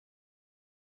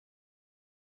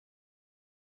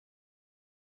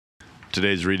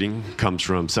Today's reading comes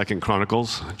from 2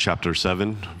 Chronicles chapter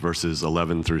 7, verses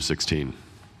 11 through 16.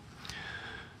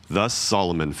 Thus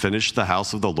Solomon finished the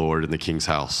house of the Lord and the king's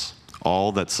house.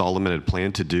 All that Solomon had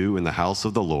planned to do in the house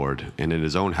of the Lord and in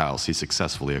his own house he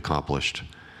successfully accomplished.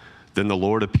 Then the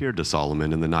Lord appeared to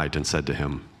Solomon in the night and said to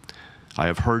him, I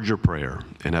have heard your prayer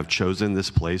and have chosen this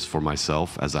place for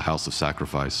myself as a house of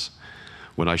sacrifice.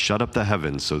 When I shut up the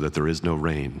heavens so that there is no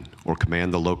rain, or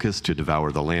command the locust to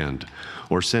devour the land,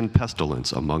 or send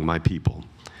pestilence among my people,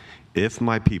 if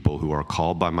my people who are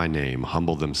called by my name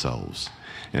humble themselves,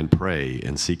 and pray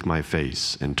and seek my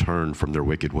face and turn from their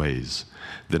wicked ways,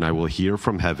 then I will hear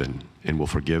from heaven and will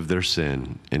forgive their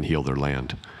sin and heal their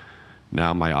land.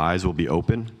 Now my eyes will be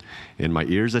open and my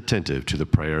ears attentive to the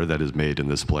prayer that is made in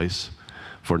this place.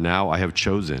 For now I have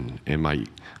chosen and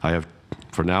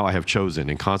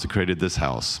consecrated this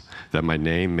house, that my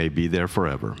name may be there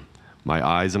forever. My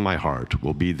eyes and my heart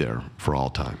will be there for all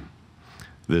time.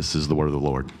 This is the word of the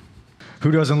Lord.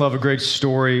 Who doesn't love a great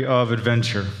story of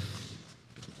adventure?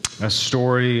 A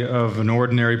story of an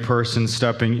ordinary person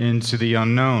stepping into the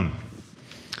unknown.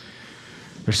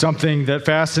 There's something that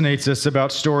fascinates us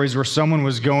about stories where someone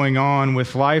was going on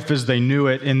with life as they knew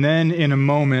it, and then in a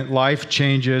moment, life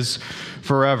changes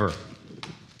forever.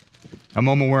 A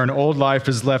moment where an old life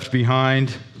is left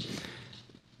behind,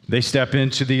 they step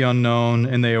into the unknown,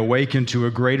 and they awaken to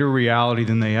a greater reality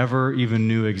than they ever even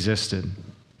knew existed.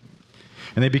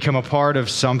 And they become a part of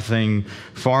something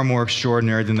far more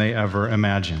extraordinary than they ever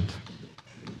imagined.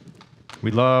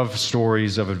 We love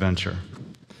stories of adventure.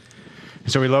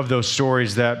 So we love those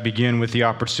stories that begin with the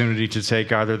opportunity to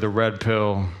take either the red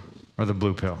pill or the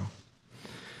blue pill.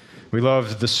 We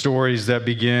love the stories that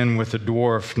begin with a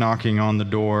dwarf knocking on the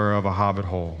door of a hobbit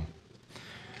hole,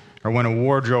 or when a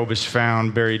wardrobe is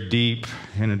found buried deep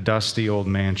in a dusty old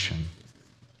mansion,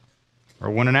 or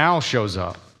when an owl shows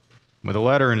up with a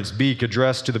letter in its beak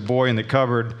addressed to the boy in the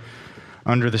cupboard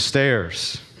under the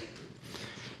stairs.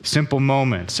 Simple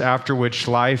moments after which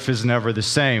life is never the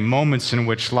same, moments in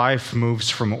which life moves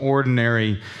from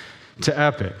ordinary to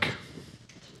epic.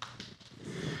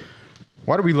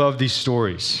 Why do we love these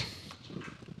stories?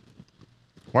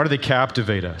 Why do they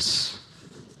captivate us?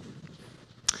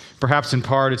 Perhaps in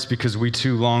part it's because we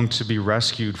too long to be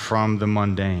rescued from the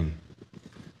mundane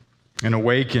and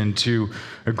awaken to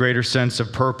a greater sense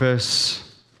of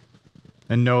purpose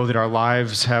and know that our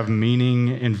lives have meaning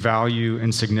and value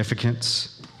and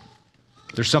significance.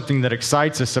 There's something that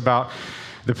excites us about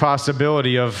the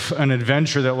possibility of an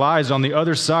adventure that lies on the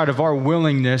other side of our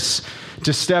willingness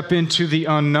to step into the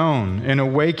unknown and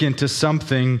awaken to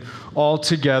something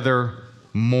altogether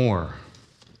more.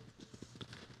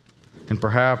 And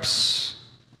perhaps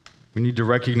we need to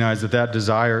recognize that that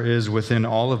desire is within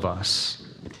all of us,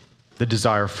 the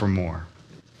desire for more.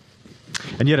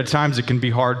 And yet at times it can be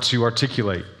hard to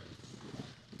articulate.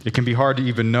 It can be hard to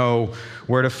even know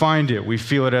where to find it. We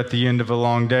feel it at the end of a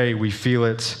long day. We feel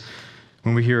it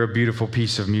when we hear a beautiful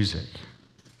piece of music.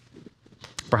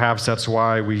 Perhaps that's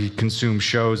why we consume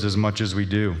shows as much as we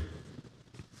do,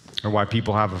 or why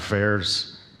people have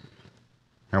affairs,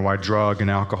 or why drug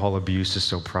and alcohol abuse is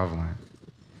so prevalent.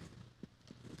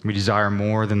 We desire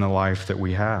more than the life that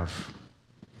we have.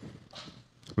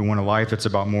 We want a life that's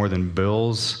about more than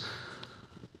bills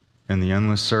and the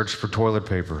endless search for toilet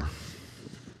paper.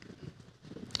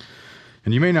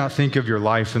 And you may not think of your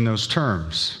life in those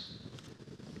terms.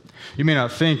 You may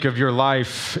not think of your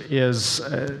life as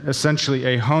essentially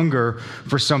a hunger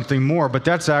for something more, but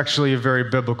that's actually a very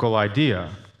biblical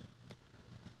idea.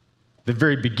 The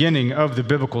very beginning of the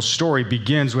biblical story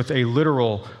begins with a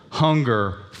literal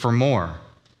hunger for more.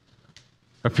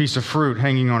 A piece of fruit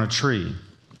hanging on a tree.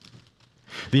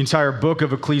 The entire book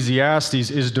of Ecclesiastes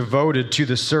is devoted to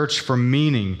the search for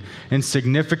meaning and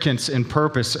significance and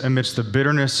purpose amidst the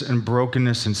bitterness and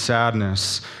brokenness and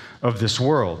sadness of this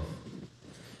world.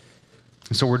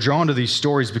 And so we're drawn to these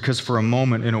stories because for a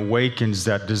moment it awakens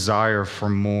that desire for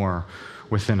more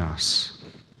within us.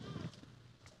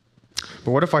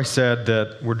 But what if I said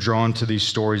that we're drawn to these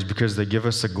stories because they give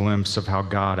us a glimpse of how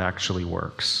God actually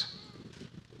works?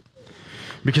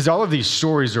 Because all of these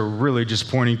stories are really just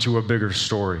pointing to a bigger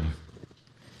story.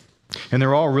 And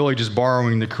they're all really just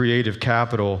borrowing the creative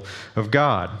capital of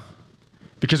God.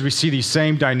 Because we see these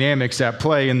same dynamics at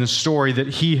play in the story that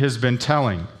He has been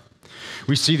telling.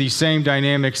 We see these same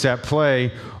dynamics at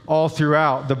play all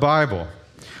throughout the Bible,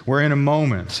 where in a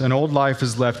moment, an old life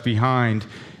is left behind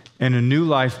and a new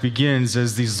life begins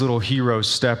as these little heroes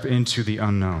step into the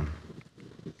unknown.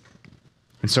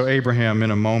 And so Abraham, in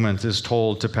a moment, is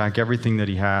told to pack everything that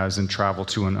he has and travel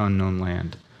to an unknown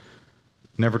land,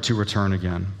 never to return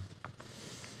again.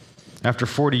 After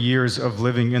 40 years of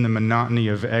living in the monotony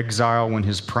of exile, when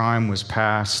his prime was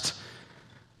past,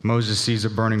 Moses sees a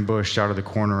burning bush out of the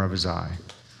corner of his eye.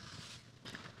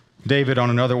 David, on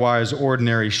an otherwise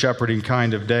ordinary shepherding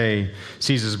kind of day,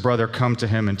 sees his brother come to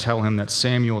him and tell him that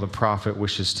Samuel the prophet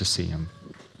wishes to see him.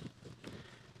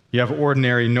 You have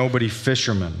ordinary nobody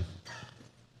fishermen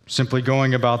simply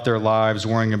going about their lives,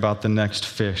 worrying about the next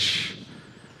fish,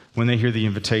 when they hear the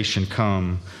invitation,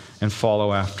 come and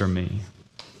follow after me.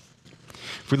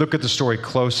 If we look at the story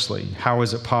closely, how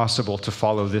is it possible to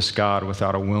follow this God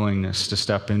without a willingness to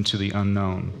step into the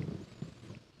unknown?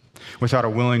 Without a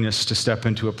willingness to step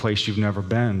into a place you've never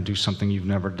been, do something you've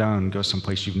never done, go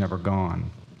someplace you've never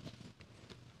gone.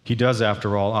 He does,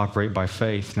 after all, operate by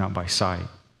faith, not by sight.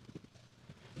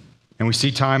 And we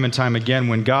see time and time again,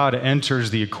 when God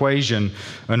enters the equation,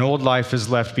 an old life is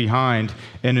left behind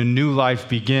and a new life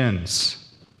begins.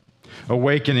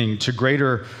 Awakening to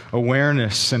greater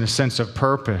awareness and a sense of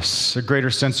purpose, a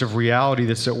greater sense of reality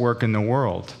that's at work in the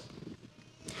world.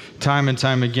 Time and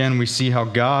time again, we see how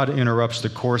God interrupts the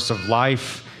course of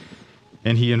life,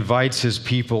 and he invites his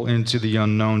people into the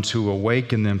unknown to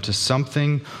awaken them to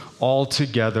something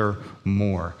altogether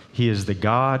more. He is the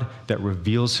God that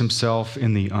reveals himself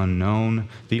in the unknown,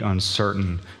 the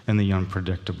uncertain, and the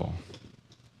unpredictable.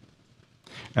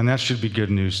 And that should be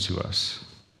good news to us.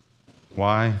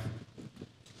 Why?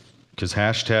 Because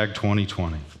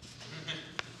 #2020.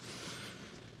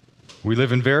 We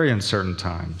live in very uncertain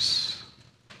times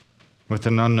with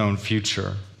an unknown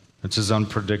future that's as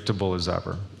unpredictable as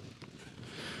ever.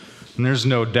 And there's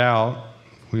no doubt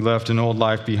we left an old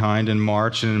life behind in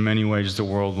March, and in many ways the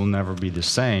world will never be the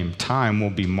same. Time will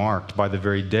be marked by the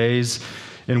very days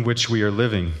in which we are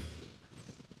living.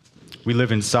 We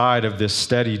live inside of this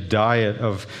steady diet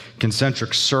of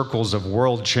concentric circles of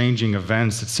world-changing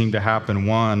events that seem to happen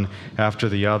one after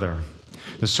the other.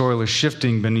 The soil is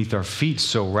shifting beneath our feet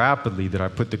so rapidly that I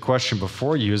put the question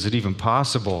before you, is it even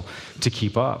possible to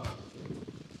keep up?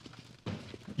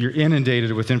 You're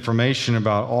inundated with information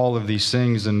about all of these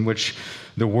things in which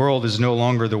the world is no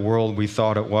longer the world we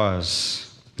thought it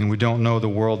was, and we don't know the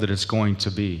world that it's going to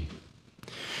be.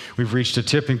 We've reached a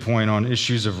tipping point on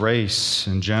issues of race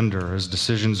and gender as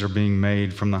decisions are being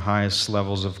made from the highest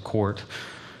levels of court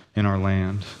in our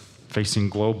land, facing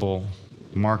global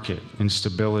market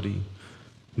instability,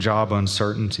 job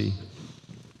uncertainty.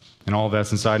 And all of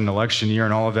that's inside an election year,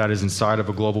 and all of that is inside of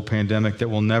a global pandemic that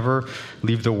will never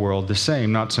leave the world the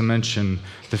same, not to mention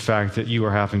the fact that you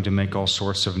are having to make all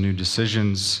sorts of new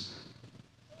decisions,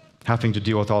 having to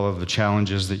deal with all of the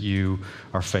challenges that you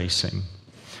are facing.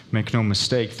 Make no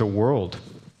mistake, the world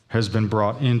has been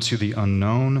brought into the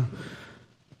unknown,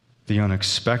 the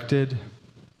unexpected,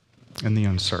 and the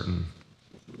uncertain.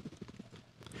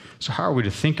 So how are we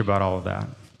to think about all of that?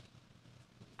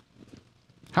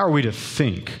 How are we to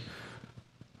think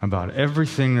about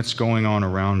everything that's going on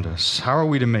around us? How are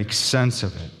we to make sense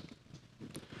of it?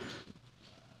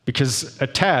 Because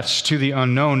attached to the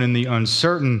unknown and the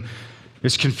uncertain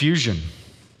is confusion,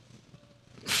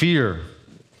 fear,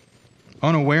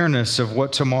 unawareness of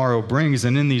what tomorrow brings.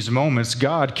 And in these moments,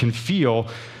 God can feel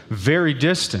very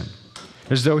distant,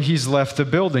 as though he's left the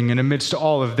building. And amidst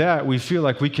all of that, we feel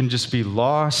like we can just be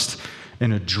lost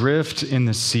and adrift in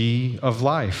the sea of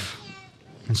life.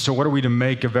 And so what are we to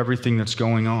make of everything that's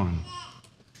going on?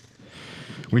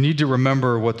 We need to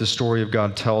remember what the story of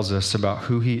God tells us about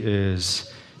who he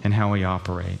is and how he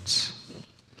operates.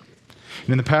 And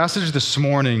in the passage this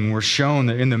morning, we're shown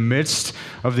that in the midst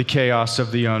of the chaos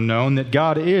of the unknown, that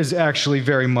God is actually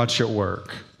very much at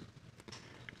work.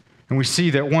 And we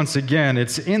see that once again,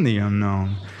 it's in the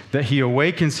unknown that he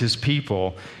awakens his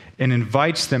people and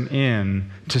invites them in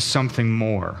to something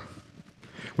more.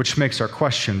 Which makes our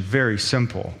question very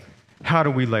simple. How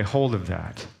do we lay hold of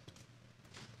that?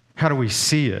 How do we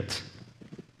see it?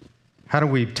 How do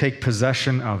we take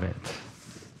possession of it?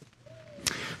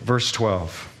 Verse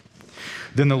 12.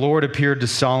 Then the Lord appeared to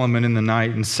Solomon in the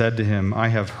night and said to him, I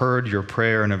have heard your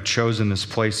prayer and have chosen this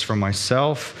place for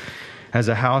myself as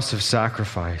a house of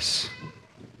sacrifice.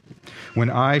 When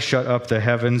I shut up the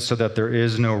heavens so that there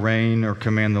is no rain, or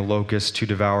command the locusts to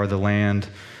devour the land,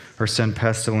 or send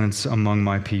pestilence among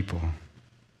my people.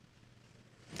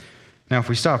 Now, if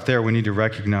we stop there, we need to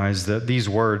recognize that these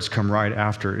words come right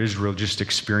after Israel just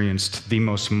experienced the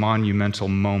most monumental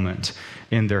moment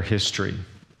in their history.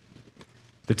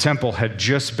 The temple had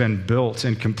just been built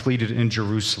and completed in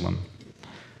Jerusalem.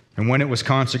 And when it was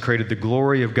consecrated, the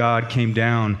glory of God came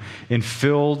down and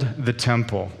filled the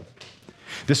temple.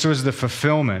 This was the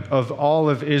fulfillment of all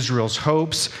of Israel's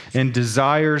hopes and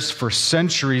desires for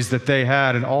centuries that they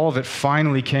had, and all of it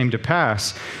finally came to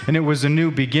pass. And it was a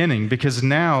new beginning because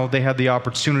now they had the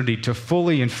opportunity to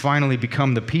fully and finally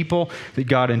become the people that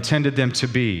God intended them to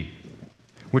be,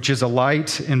 which is a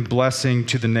light and blessing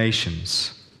to the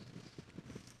nations.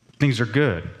 Things are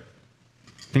good.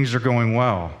 Things are going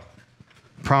well.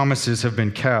 Promises have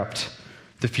been kept.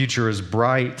 The future is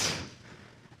bright,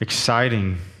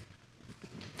 exciting.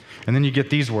 And then you get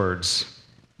these words.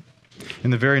 In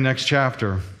the very next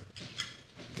chapter,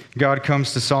 God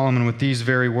comes to Solomon with these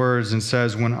very words and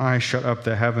says, "When I shut up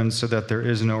the heavens so that there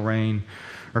is no rain,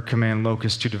 or command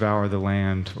locusts to devour the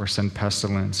land, or send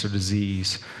pestilence or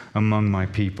disease among my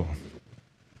people."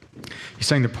 He's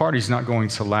saying the party's not going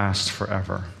to last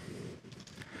forever.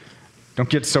 Don't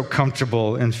get so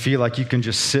comfortable and feel like you can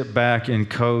just sit back and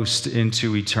coast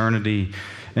into eternity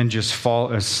and just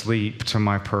fall asleep to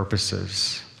my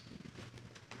purposes.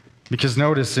 Because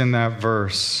notice in that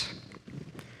verse,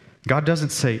 God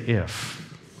doesn't say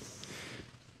if.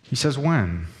 He says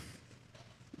when.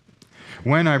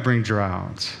 When I bring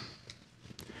drought,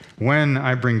 when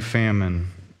I bring famine,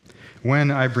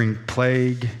 when I bring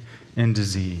plague and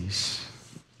disease.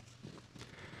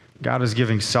 God is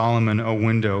giving Solomon a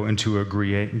window into a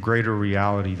greater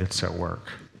reality that's at work.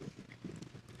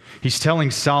 He's telling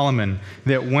Solomon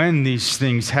that when these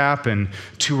things happen,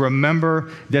 to remember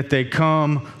that they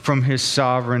come from his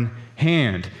sovereign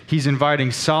hand. He's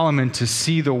inviting Solomon to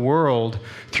see the world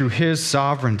through his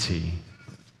sovereignty.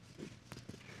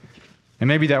 And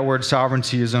maybe that word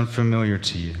sovereignty is unfamiliar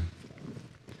to you.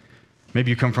 Maybe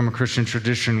you come from a Christian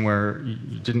tradition where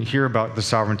you didn't hear about the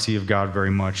sovereignty of God very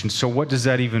much. And so what does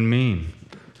that even mean?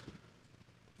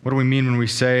 What do we mean when we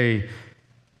say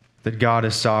that God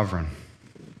is sovereign?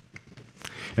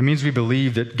 It means we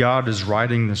believe that God is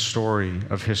writing the story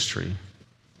of history.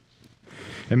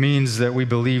 It means that we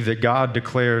believe that God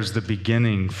declares the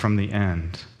beginning from the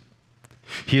end.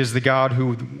 He is the God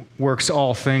who works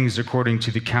all things according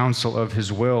to the counsel of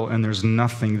his will, and there's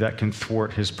nothing that can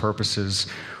thwart his purposes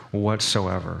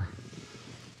whatsoever.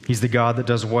 He's the God that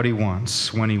does what he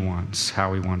wants, when he wants,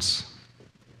 how he wants.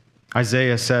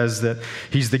 Isaiah says that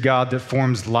he's the God that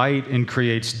forms light and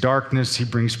creates darkness. He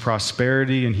brings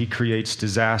prosperity and he creates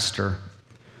disaster.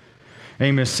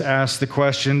 Amos asked the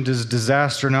question, does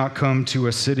disaster not come to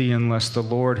a city unless the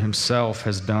Lord himself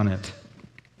has done it?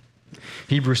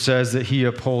 Hebrews says that he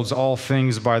upholds all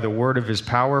things by the word of his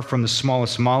power, from the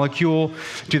smallest molecule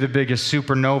to the biggest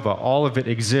supernova. All of it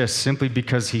exists simply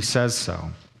because he says so.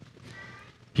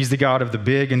 He's the God of the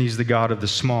big and he's the God of the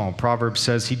small. Proverbs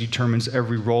says he determines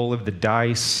every roll of the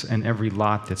dice and every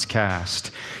lot that's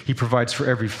cast. He provides for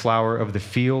every flower of the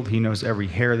field. He knows every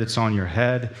hair that's on your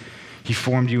head. He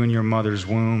formed you in your mother's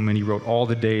womb, and he wrote all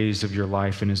the days of your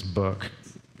life in his book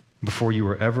before you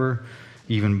were ever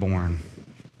even born.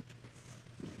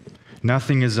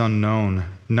 Nothing is unknown.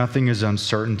 Nothing is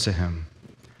uncertain to him.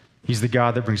 He's the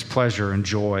God that brings pleasure and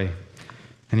joy,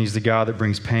 and he's the God that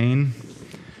brings pain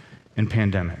and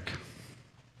pandemic.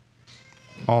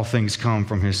 All things come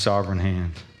from his sovereign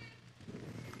hand.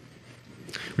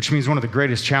 Which means one of the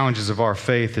greatest challenges of our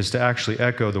faith is to actually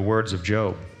echo the words of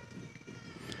Job.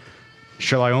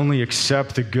 Shall I only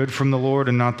accept the good from the Lord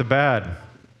and not the bad?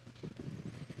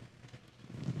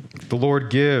 The Lord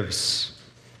gives,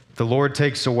 the Lord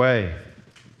takes away.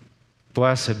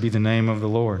 Blessed be the name of the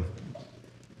Lord.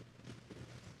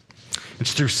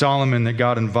 It's through Solomon that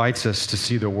God invites us to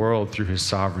see the world through his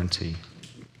sovereignty.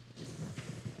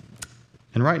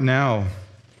 And right now,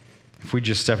 if we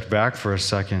just stepped back for a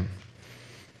second,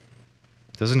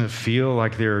 doesn't it feel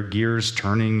like there are gears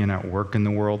turning and at work in the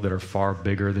world that are far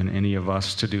bigger than any of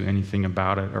us to do anything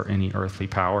about it or any earthly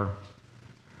power?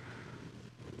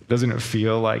 Doesn't it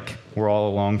feel like we're all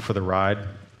along for the ride?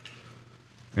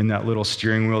 And that little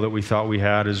steering wheel that we thought we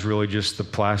had is really just the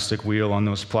plastic wheel on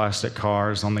those plastic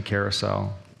cars on the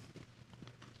carousel.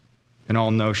 And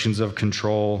all notions of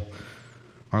control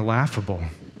are laughable.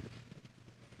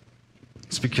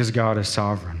 It's because God is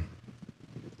sovereign.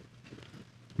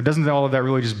 But doesn't all of that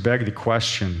really just beg the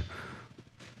question,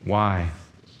 why?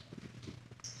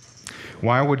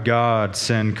 Why would God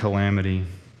send calamity?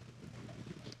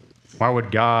 Why would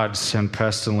God send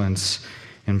pestilence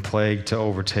and plague to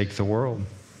overtake the world?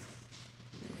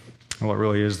 Well, it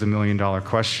really is the million-dollar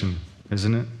question,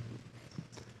 isn't it?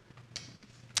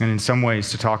 And in some ways,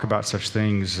 to talk about such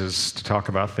things is to talk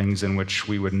about things in which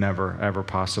we would never, ever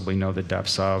possibly know the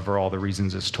depths of or all the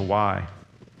reasons as to why.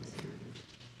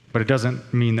 But it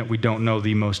doesn't mean that we don't know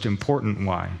the most important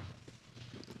why.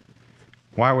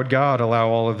 Why would God allow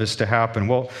all of this to happen?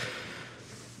 Well,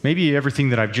 Maybe everything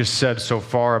that I've just said so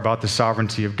far about the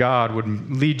sovereignty of God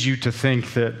would lead you to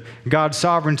think that God's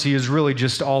sovereignty is really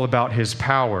just all about his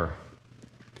power.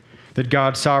 That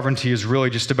God's sovereignty is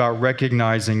really just about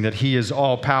recognizing that he is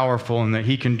all-powerful and that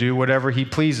he can do whatever he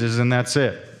pleases, and that's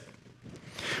it.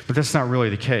 But that's not really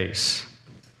the case.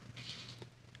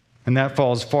 And that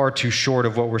falls far too short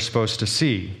of what we're supposed to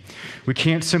see. We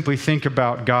can't simply think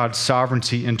about God's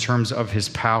sovereignty in terms of his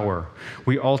power.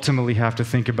 We ultimately have to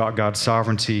think about God's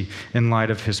sovereignty in light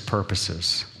of his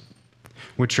purposes,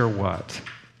 which are what?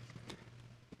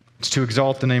 It's to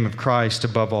exalt the name of Christ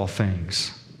above all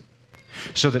things,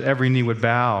 so that every knee would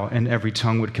bow and every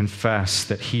tongue would confess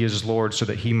that he is Lord, so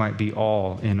that he might be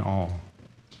all in all.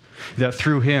 That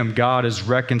through him, God is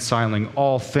reconciling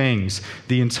all things,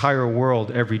 the entire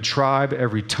world, every tribe,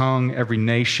 every tongue, every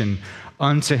nation,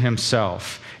 unto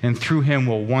himself. And through him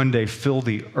will one day fill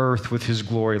the earth with his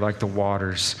glory like the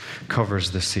waters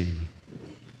covers the sea.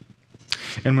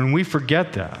 And when we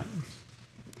forget that,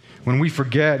 when we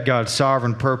forget God's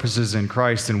sovereign purposes in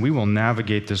Christ, then we will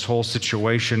navigate this whole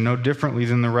situation no differently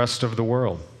than the rest of the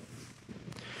world.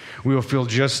 We will feel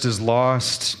just as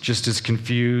lost, just as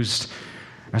confused,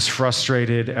 as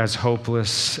frustrated, as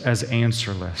hopeless, as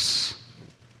answerless.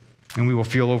 And we will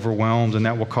feel overwhelmed, and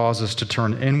that will cause us to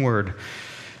turn inward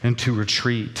and to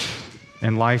retreat.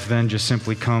 And life then just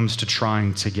simply comes to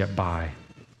trying to get by.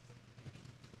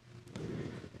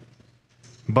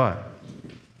 But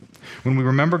when we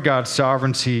remember God's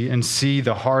sovereignty and see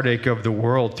the heartache of the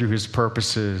world through his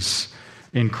purposes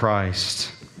in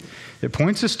Christ, it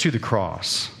points us to the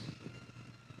cross.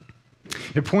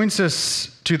 It points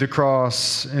us to the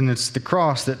cross, and it's the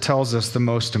cross that tells us the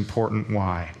most important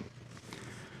why.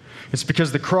 It's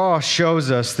because the cross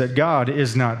shows us that God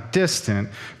is not distant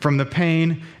from the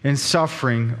pain and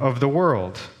suffering of the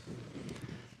world.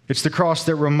 It's the cross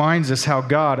that reminds us how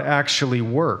God actually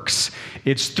works.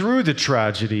 It's through the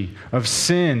tragedy of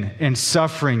sin and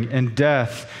suffering and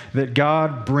death that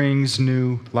God brings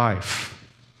new life.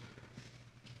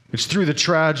 It's through the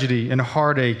tragedy and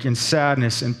heartache and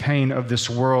sadness and pain of this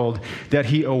world that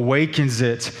he awakens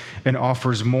it and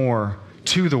offers more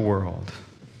to the world.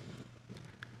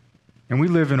 And we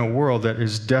live in a world that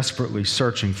is desperately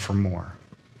searching for more.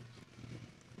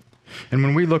 And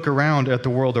when we look around at the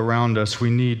world around us, we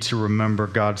need to remember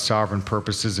God's sovereign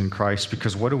purposes in Christ,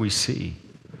 because what do we see?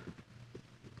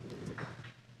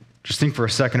 Just think for a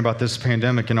second about this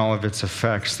pandemic and all of its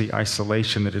effects, the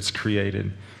isolation that it's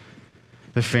created,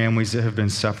 the families that have been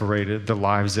separated, the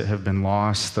lives that have been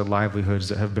lost, the livelihoods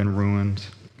that have been ruined.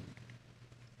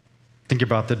 Think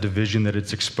about the division that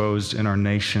it's exposed in our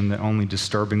nation that only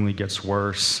disturbingly gets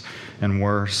worse and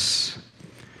worse.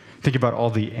 Think about all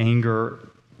the anger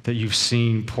that you've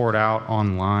seen poured out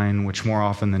online, which more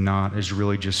often than not is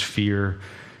really just fear,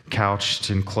 couched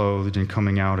and clothed and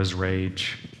coming out as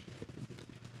rage.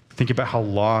 Think about how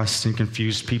lost and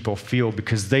confused people feel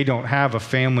because they don't have a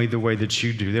family the way that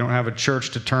you do. They don't have a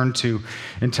church to turn to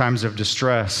in times of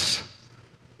distress.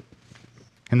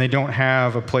 And they don't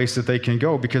have a place that they can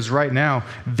go because right now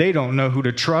they don't know who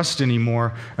to trust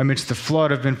anymore amidst the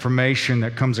flood of information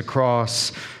that comes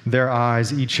across their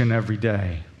eyes each and every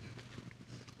day.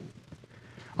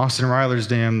 Austin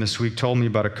Reilersdam this week told me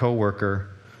about a coworker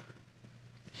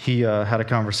he had a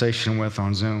conversation with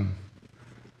on Zoom.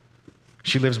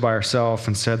 She lives by herself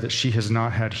and said that she has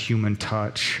not had human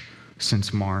touch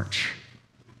since March,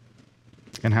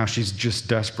 and how she's just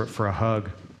desperate for a hug.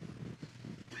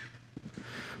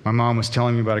 My mom was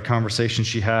telling me about a conversation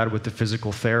she had with the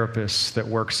physical therapist that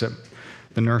works at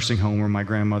the nursing home where my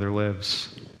grandmother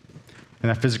lives. And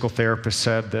that physical therapist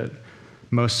said that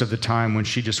most of the time when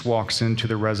she just walks into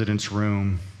the resident's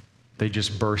room, they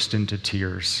just burst into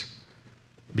tears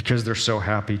because they're so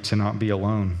happy to not be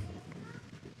alone.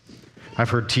 I've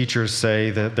heard teachers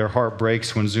say that their heart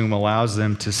breaks when Zoom allows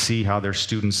them to see how their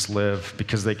students live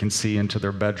because they can see into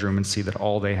their bedroom and see that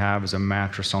all they have is a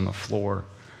mattress on the floor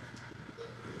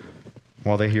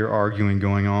while they hear arguing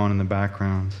going on in the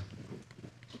background.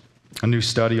 A new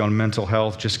study on mental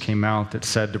health just came out that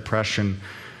said depression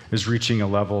is reaching a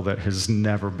level that has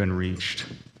never been reached.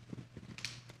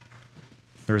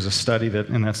 There was a study that,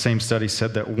 in that same study,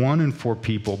 said that 1 in 4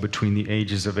 people between the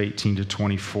ages of 18 to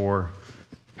 24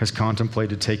 has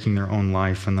contemplated taking their own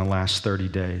life in the last 30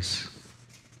 days.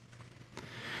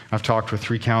 I've talked with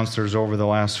 3 counselors over the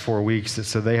last 4 weeks that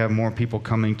said they have more people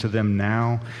coming to them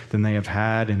now than they have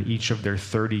had in each of their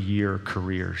 30-year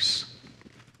careers.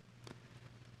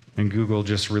 And Google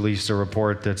just released a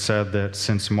report that said that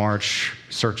since March,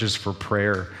 searches for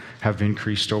prayer have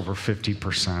increased over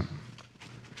 50%.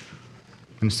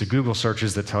 And it's the Google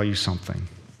searches that tell you something.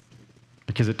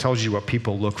 because it tells you what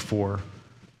people look for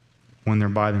when they're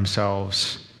by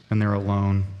themselves and they're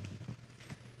alone.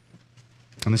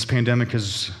 And this pandemic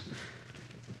has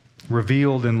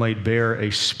revealed and laid bare a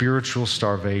spiritual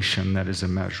starvation that is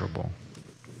immeasurable.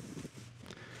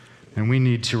 And we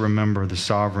need to remember the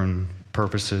sovereign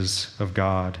purposes of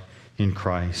God in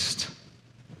Christ.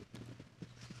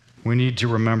 We need to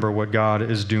remember what God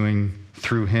is doing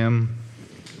through him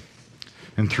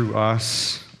and through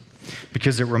us,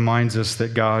 because it reminds us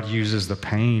that God uses the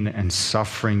pain and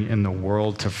suffering in the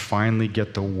world to finally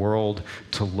get the world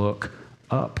to look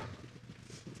up.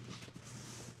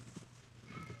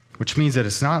 Which means that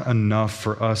it's not enough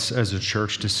for us as a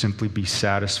church to simply be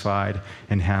satisfied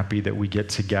and happy that we get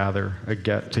together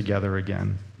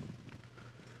again.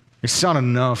 It's not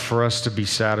enough for us to be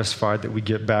satisfied that we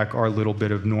get back our little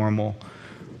bit of normal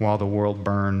while the world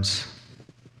burns.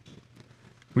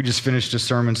 We just finished a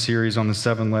sermon series on the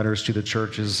 7 letters to the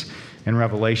churches in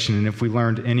Revelation, and if we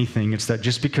learned anything, it's that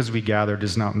just because we gather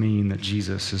does not mean that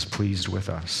Jesus is pleased with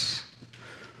us.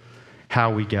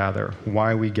 How we gather,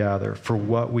 why we gather, for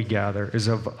what we gather is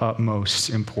of utmost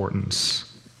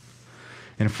importance.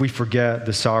 And if we forget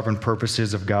the sovereign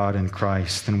purposes of God in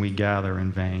Christ, then we gather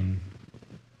in vain.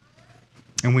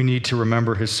 And we need to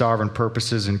remember his sovereign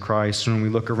purposes in Christ when we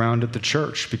look around at the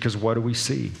church, because what do we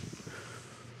see?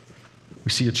 We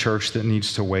see a church that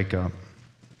needs to wake up.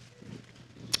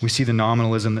 We see the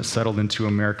nominalism that settled into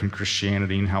American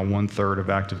Christianity and how 1/3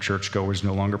 of active churchgoers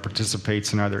no longer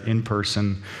participates in either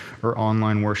in-person or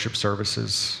online worship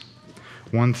services.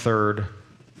 1/3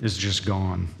 is just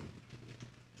gone.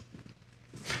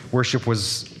 Worship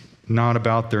was not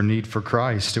about their need for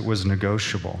Christ. It was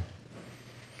negotiable.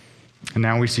 And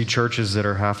now we see churches that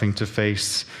are having to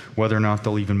face whether or not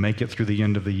they'll even make it through the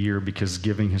end of the year because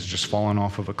giving has just fallen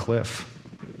off of a cliff.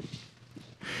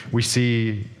 We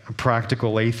see a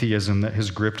practical atheism that has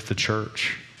gripped the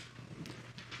church.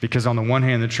 Because on the one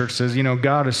hand, the church says,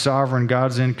 God is sovereign,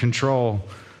 God's in control,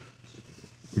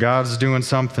 God's doing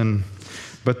something,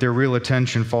 but their real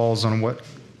attention falls on what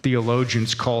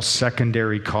theologians call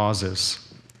secondary causes.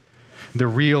 The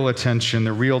real attention,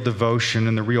 the real devotion,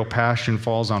 and the real passion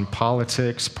falls on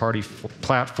politics, party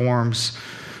platforms,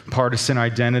 partisan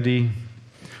identity,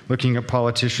 looking at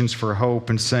politicians for hope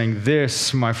and saying,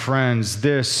 this, my friends,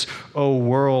 this, O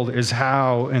world, is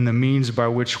how and the means by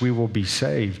which we will be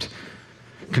saved.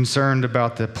 Concerned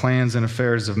about the plans and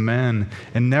affairs of men,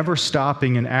 and never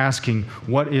stopping and asking,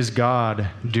 what is God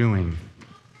doing?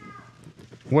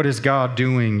 What is God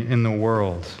doing in the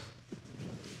world?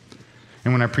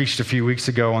 And when I preached a few weeks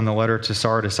ago on the letter to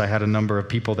Sardis, I had a number of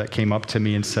people that came up to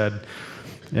me and said,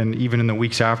 and even in the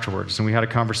weeks afterwards, and we had a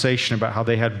conversation about how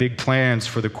they had big plans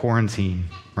for the quarantine,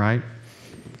 right?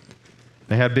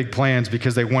 They had big plans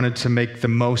because they wanted to make the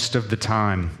most of the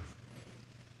time.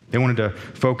 They wanted to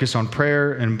focus on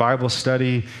prayer and Bible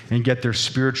study and get their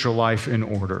spiritual life in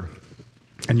order.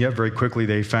 And yet very quickly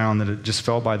they found that it just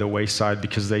fell by the wayside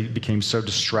because they became so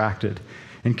distracted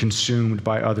and consumed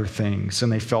by other things,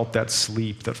 and they felt that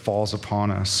sleep that falls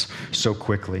upon us so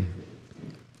quickly.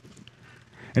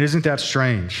 And isn't that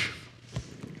strange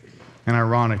and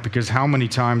ironic? Because how many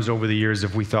times over the years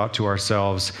have we thought to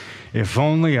ourselves, if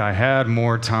only I had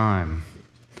more time,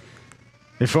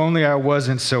 if only I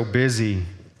wasn't so busy,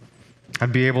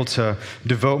 I'd be able to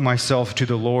devote myself to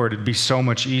the Lord. It'd be so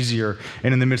much easier.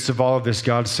 And in the midst of all of this,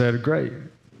 God said, great,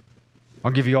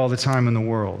 I'll give you all the time in the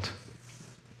world.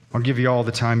 I'll give you all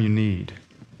the time you need.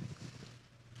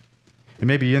 And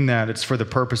maybe in that, it's for the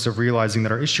purpose of realizing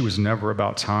that our issue is never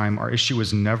about time. Our issue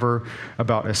is never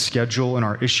about a schedule, and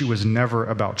our issue is never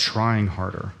about trying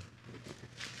harder.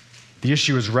 The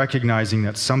issue is recognizing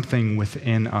that something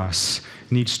within us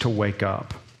needs to wake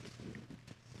up.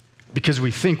 Because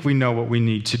we think we know what we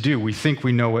need to do. We think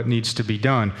we know what needs to be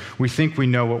done. We think we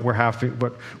know what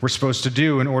we're supposed to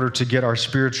do in order to get our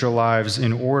spiritual lives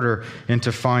in order and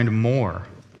to find more.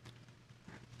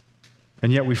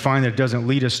 And yet we find that it doesn't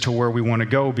lead us to where we want to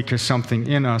go because something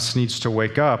in us needs to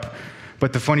wake up.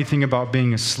 But the funny thing about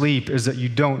being asleep is that you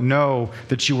don't know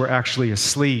that you were actually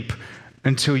asleep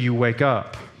until you wake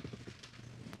up.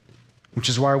 Which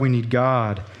is why we need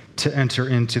God to enter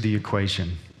into the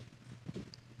equation.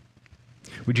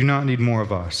 We do not need more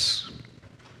of us.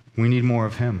 We need more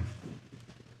of him.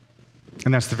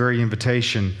 And that's the very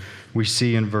invitation we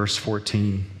see in verse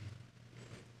 14.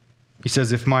 He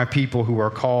says, if my people who are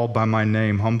called by my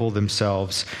name humble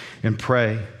themselves and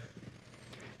pray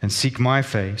and seek my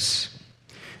face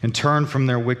and turn from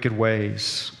their wicked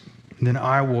ways, then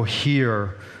I will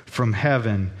hear from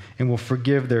heaven and will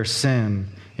forgive their sin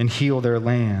and heal their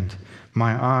land.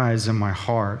 My eyes and my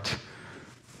heart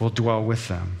will dwell with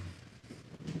them.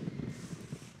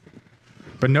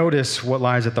 But notice what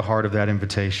lies at the heart of that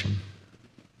invitation.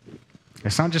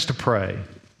 It's not just to pray.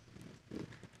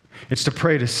 It's to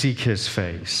pray to seek his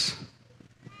face.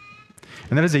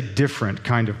 And that is a different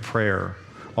kind of prayer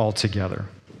altogether.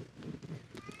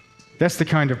 That's the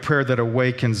kind of prayer that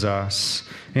awakens us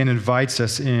and invites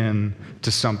us in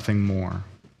to something more.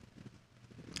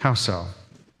 How so?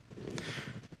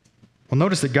 Well,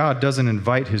 notice that God doesn't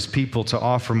invite his people to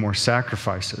offer more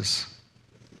sacrifices.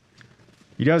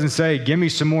 He doesn't say, give me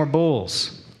some more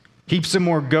bulls, heap some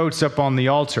more goats up on the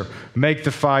altar, make the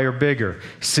fire bigger,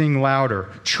 sing louder,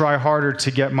 try harder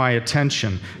to get my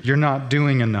attention. You're not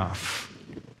doing enough.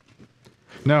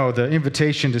 No, the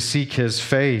invitation to seek his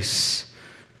face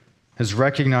is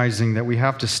recognizing that we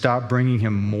have to stop bringing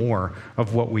him more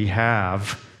of what we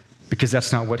have, because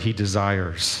that's not what he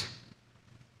desires.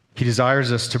 He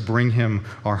desires us to bring him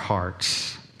our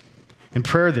hearts. And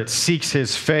prayer that seeks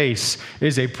his face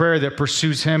is a prayer that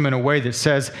pursues him in a way that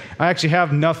says, I actually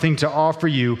have nothing to offer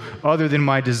you other than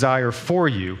my desire for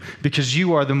you, because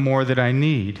you are the more that I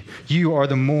need. You are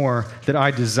the more that I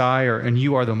desire, and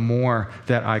you are the more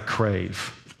that I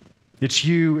crave. It's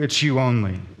you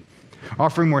only.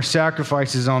 Offering more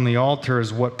sacrifices on the altar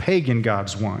is what pagan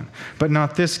gods want, but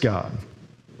not this God.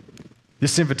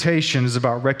 This invitation is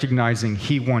about recognizing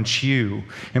he wants you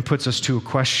and puts us to a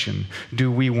question: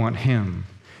 do we want him?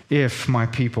 If my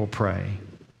people pray.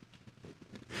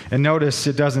 And notice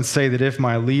it doesn't say that if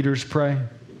my leaders pray,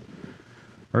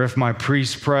 or if my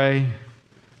priests pray,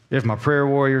 if my prayer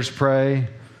warriors pray,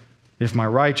 if my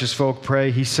righteous folk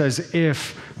pray. He says,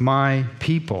 if my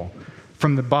people,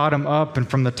 from the bottom up and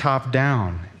from the top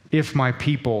down, if my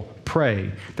people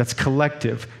pray. That's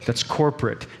collective, that's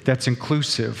corporate, that's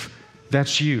inclusive.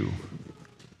 That's you.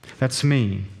 That's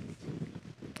me.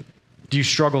 Do you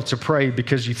struggle to pray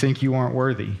because you think you aren't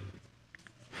worthy?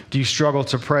 Do you struggle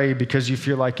to pray because you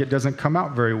feel like it doesn't come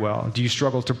out very well? Do you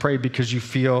struggle to pray because you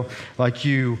feel like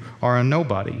you are a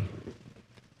nobody?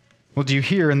 Well, do you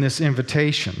hear in this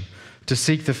invitation to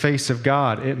seek the face of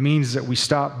God? It means that we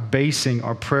stop basing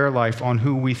our prayer life on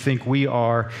who we think we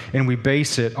are, and we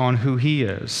base it on who he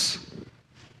is.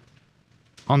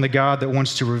 On the God that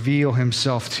wants to reveal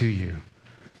himself to you.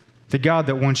 The God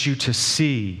that wants you to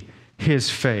see his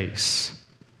face.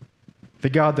 The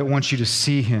God that wants you to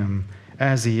see him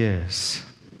as he is.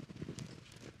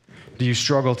 Do you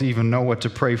struggle to even know what to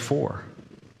pray for?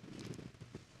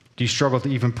 Do you struggle to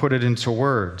even put it into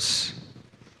words?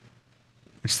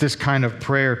 It's this kind of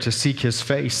prayer to seek his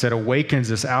face that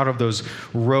awakens us out of those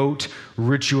rote,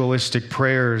 ritualistic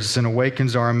prayers and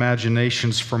awakens our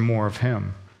imaginations for more of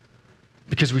him.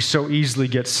 Because we so easily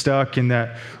get stuck in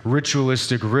that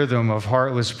ritualistic rhythm of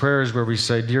heartless prayers where we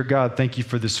say, dear God, thank you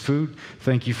for this food.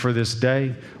 Thank you for this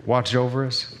day. Watch over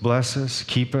us, bless us,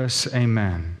 keep us.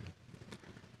 Amen.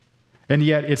 And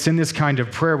yet it's in this kind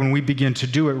of prayer, when we begin to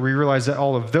do it, we realize that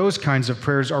all of those kinds of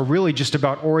prayers are really just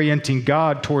about orienting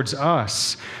God towards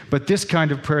us. But this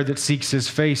kind of prayer that seeks his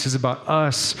face is about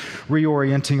us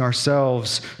reorienting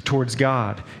ourselves towards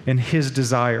God and his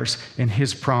desires and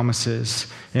his promises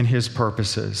and his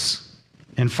purposes,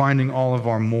 and finding all of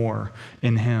our more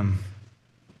in him.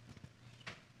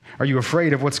 Are you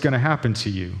afraid of what's going to happen to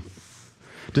you?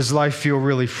 Does life feel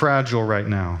really fragile right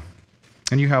now?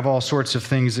 And you have all sorts of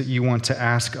things that you want to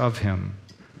ask of him.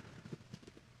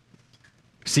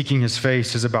 Seeking his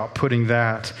face is about putting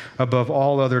that above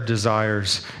all other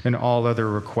desires and all other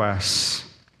requests.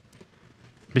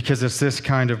 Because it's this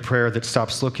kind of prayer that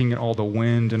stops looking at all the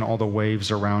wind and all the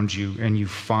waves around you, and you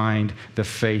find the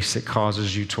face that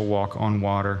causes you to walk on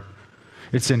water.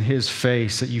 It's in his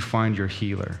face that you find your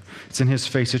healer. It's in his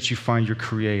face that you find your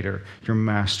creator, your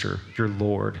master, your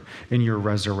Lord, and your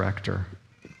resurrector.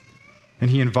 And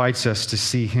he invites us to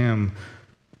see him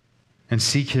and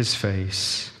seek his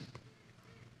face.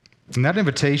 And that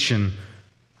invitation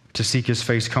to seek his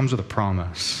face comes with a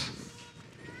promise.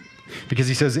 Because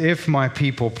he says, if my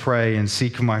people pray and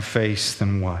seek my face,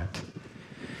 then what?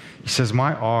 He says,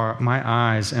 my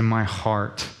eyes and my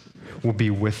heart will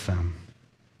be with them.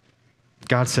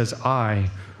 God says, I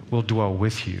will dwell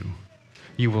with you.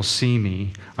 You will see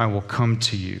me. I will come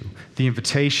to you. The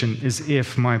invitation is,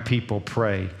 if my people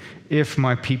pray, if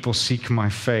my people seek my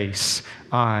face,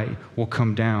 I will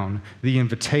come down. The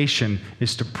invitation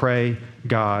is to pray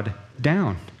God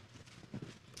down.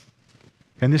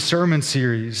 And this sermon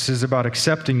series is about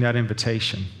accepting that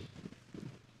invitation.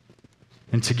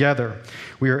 And together,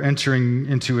 we are entering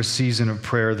into a season of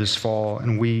prayer this fall,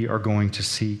 and we are going to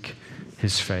seek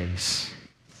his face.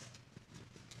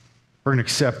 We're going to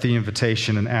accept the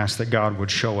invitation and ask that God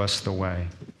would show us the way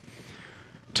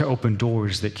to open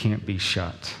doors that can't be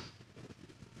shut,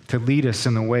 to lead us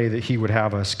in the way that he would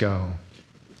have us go,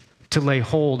 to lay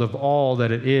hold of all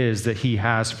that it is that he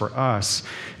has for us,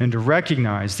 and to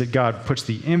recognize that God puts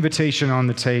the invitation on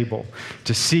the table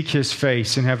to seek his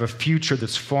face and have a future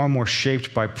that's far more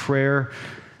shaped by prayer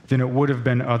than it would have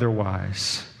been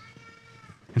otherwise.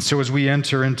 And so as we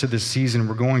enter into this season,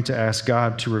 we're going to ask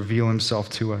God to reveal himself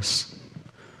to us.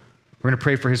 We're going to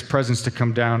pray for his presence to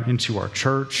come down into our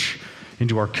church,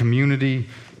 into our community,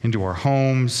 into our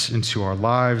homes, into our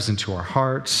lives, into our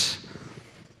hearts.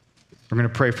 We're going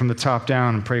to pray from the top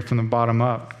down and pray from the bottom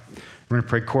up. We're going to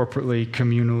pray corporately,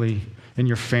 communally, in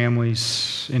your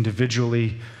families,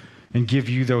 individually, and give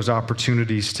you those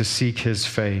opportunities to seek his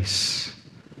face.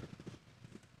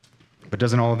 But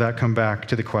doesn't all of that come back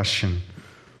to the question,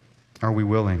 are we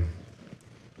willing?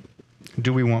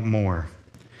 Do we want more?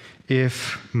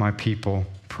 If my people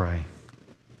pray.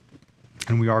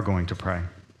 And we are going to pray.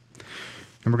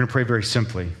 And we're going to pray very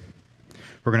simply.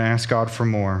 We're going to ask God for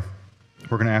more.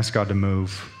 We're going to ask God to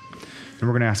move, and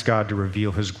we're going to ask God to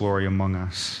reveal his glory among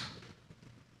us.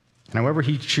 And however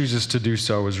he chooses to do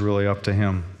so is really up to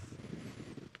him.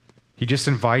 He just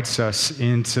invites us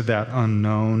into that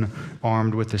unknown,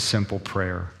 armed with a simple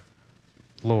prayer.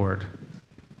 Lord,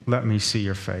 let me see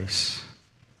your face.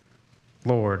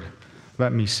 Lord,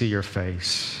 let me see your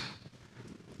face.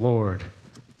 Lord,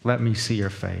 let me see your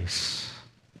face.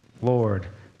 Lord,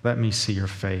 let me see your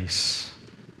face.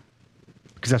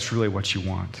 Because that's really what you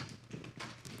want.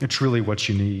 It's really what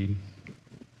you need.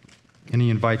 And he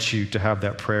invites you to have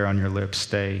that prayer on your lips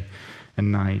day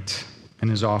and night, and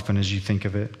as often as you think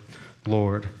of it.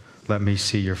 Lord, let me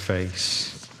see your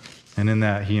face. And in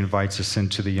that, he invites us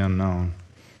into the unknown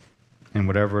and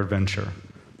whatever adventure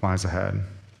lies ahead.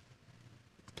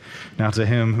 Now to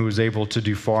him who is able to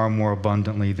do far more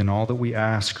abundantly than all that we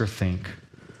ask or think,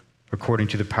 according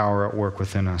to the power at work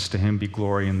within us, to him be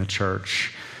glory in the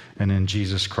church and in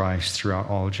Jesus Christ throughout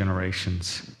all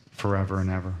generations, forever and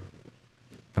ever.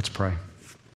 Let's pray.